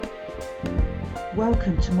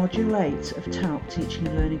Welcome to Module 8 of TALP Teaching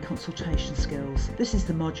and Learning Consultation Skills. This is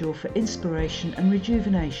the module for inspiration and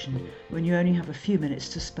rejuvenation when you only have a few minutes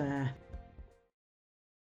to spare.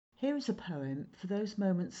 Here is a poem for those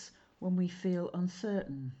moments when we feel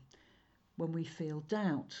uncertain, when we feel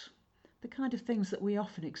doubt, the kind of things that we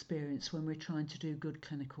often experience when we're trying to do good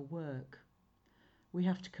clinical work. We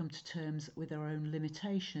have to come to terms with our own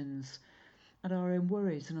limitations and our own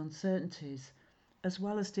worries and uncertainties, as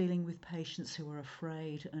well as dealing with patients who are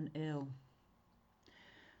afraid and ill.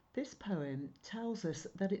 This poem tells us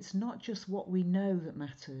that it's not just what we know that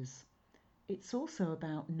matters, it's also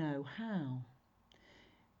about know-how.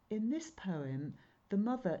 In this poem, the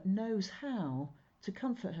mother knows how to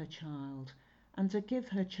comfort her child and to give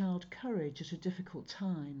her child courage at a difficult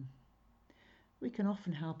time. We can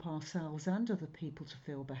often help ourselves and other people to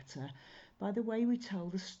feel better by the way we tell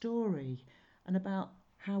the story and about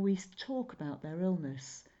how we talk about their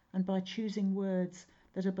illness, and by choosing words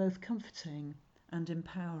that are both comforting and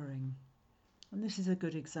empowering. And this is a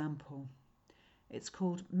good example. It's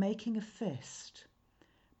called Making a Fist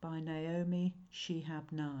by Naomi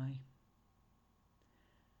Shihab Nye.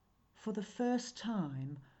 For the first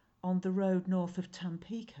time on the road north of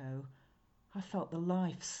Tampico, I felt the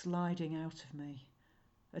life sliding out of me,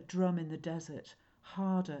 a drum in the desert,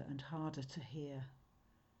 harder and harder to hear.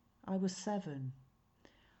 I was 7.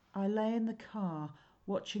 I lay in the car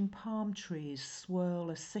watching palm trees swirl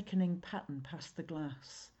a sickening pattern past the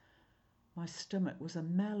glass. My stomach was a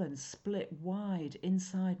melon split wide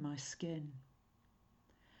inside my skin.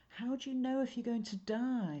 "How do you know if you're going to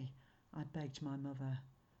die?" I begged my mother.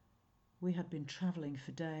 We had been travelling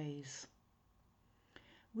for days.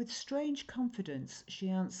 With strange confidence, she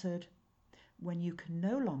answered, "When you can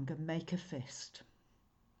no longer make a fist."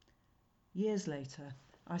 Years later,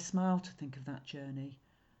 I smile to think of that journey,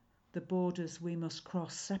 the borders we must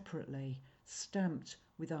cross separately, stamped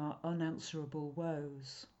with our unanswerable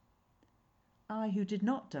woes. I who did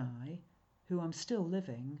not die, who am still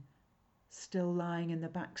living, still lying in the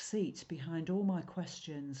back seat behind all my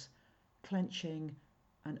questions, clenching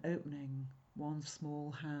and opening one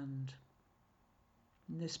small hand.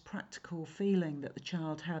 And this practical feeling that the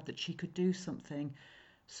child had that she could do something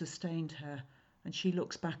sustained her, and she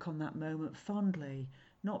looks back on that moment fondly,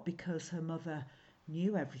 not because her mother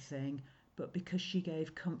knew everything, but because she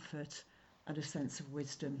gave comfort and a sense of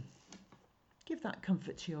wisdom. Give that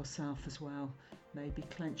comfort to yourself as well. Maybe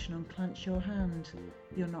clench and unclench your hand.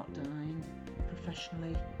 You're not dying,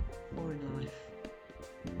 professionally or in life.